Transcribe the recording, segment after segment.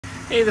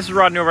Hey, this is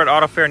Rodney over at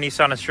Auto Fair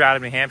Nissan in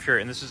Stratham, New Hampshire,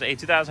 and this is a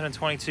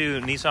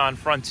 2022 Nissan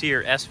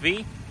Frontier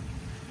SV.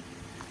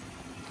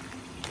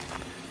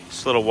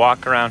 Just a little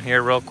walk around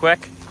here real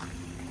quick.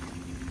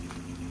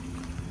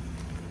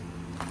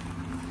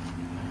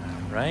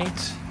 All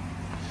right.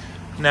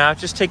 Now,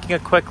 just taking a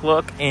quick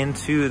look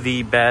into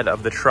the bed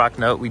of the truck.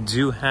 Note, we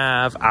do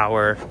have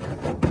our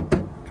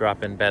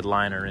drop-in bed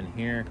liner in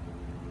here.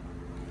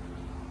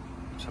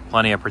 So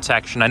plenty of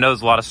protection. I know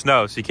there's a lot of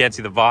snow, so you can't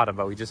see the bottom,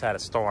 but we just had a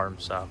storm,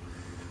 so.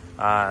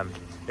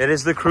 It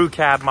is the crew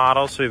cab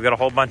model, so we've got a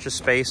whole bunch of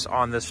space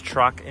on this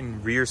truck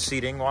in rear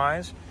seating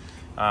wise.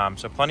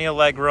 So plenty of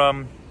leg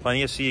room,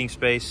 plenty of seating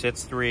space,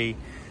 sits 3.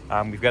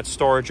 We've got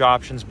storage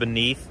options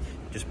beneath.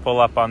 Just pull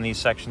up on these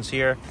sections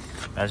here.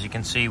 As you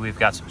can see, we've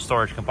got some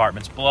storage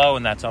compartments below,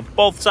 and that's on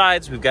both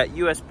sides. We've got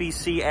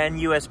USB-C and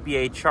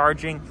USB-A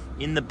charging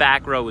in the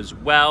back row as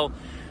well.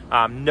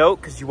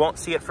 Note, because you won't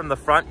see it from the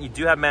front, you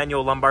do have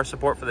manual lumbar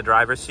support for the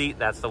driver's seat.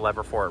 That's the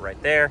lever for it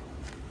right there.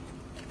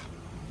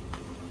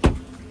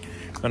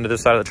 Under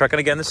this side of the truck, and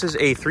again, this is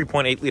a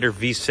 3.8 liter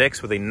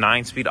V6 with a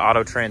 9-speed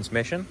auto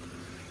transmission,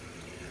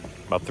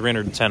 about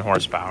 310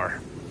 horsepower.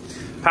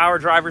 Power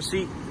driver's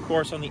seat, of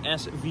course, on the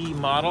SV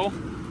model.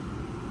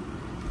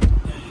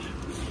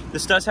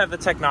 This does have the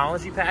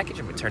technology package.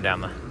 I'm going to turn down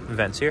the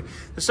vents here.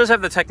 This does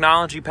have the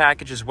technology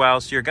package as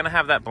well, so you're going to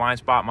have that blind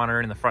spot monitor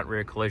in the front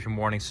rear collision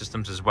warning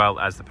systems, as well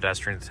as the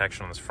pedestrian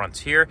detection on this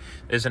Frontier.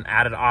 It is an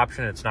added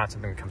option. It's not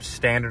something that comes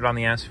standard on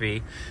the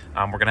SV.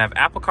 We're going to have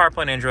Apple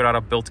CarPlay and Android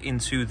Auto built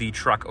into the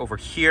truck over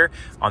here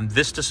on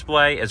this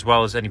display, as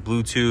well as any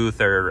Bluetooth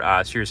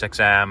or Sirius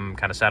XM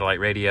kind of satellite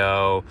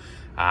radio,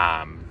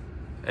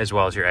 as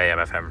well as your AM,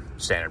 FM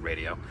standard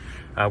radio.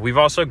 We've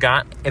also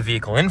got a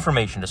vehicle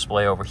information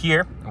display over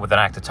here with an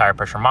active tire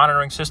pressure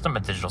monitoring system, a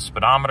digital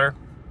speedometer,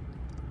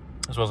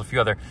 as well as a few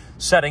other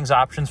settings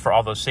options for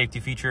all those safety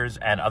features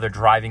and other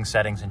driving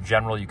settings in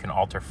general you can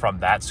alter from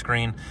that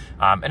screen.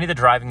 Any of the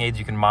driving aids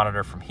you can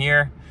monitor from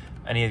here.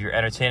 Any of your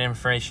entertainment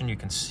information you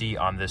can see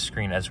on this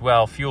screen as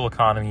well. Fuel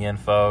economy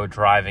info,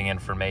 driving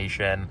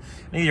information,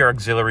 any of your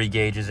auxiliary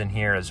gauges in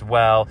here as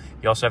well.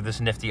 You also have this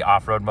nifty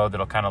off-road mode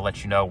that'll kind of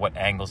let you know what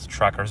angles the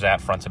truck is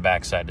at, front to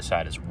back, side to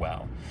side as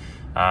well.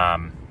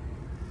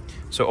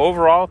 So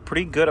overall,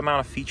 pretty good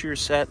amount of feature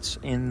sets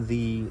in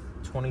the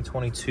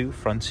 2022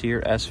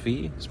 Frontier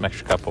SV. Some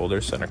extra cup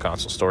holders, center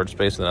console storage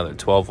space, another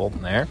 12 volt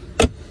in there.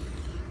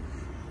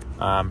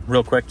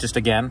 Real quick, just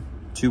again,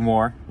 2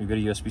 more. We've got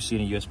a USB-C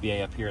and a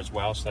USB-A up here as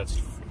well. So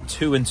that's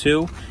 2 and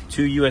 2.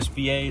 2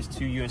 USB-As,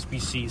 2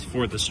 USB-Cs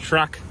for this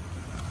truck.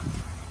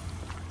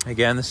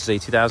 Again, this is a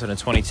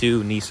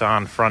 2022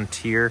 Nissan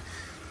Frontier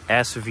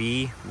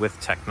SV with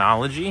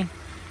technology.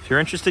 If you're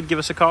interested, give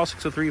us a call,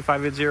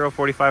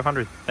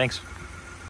 603-580-4500. Thanks.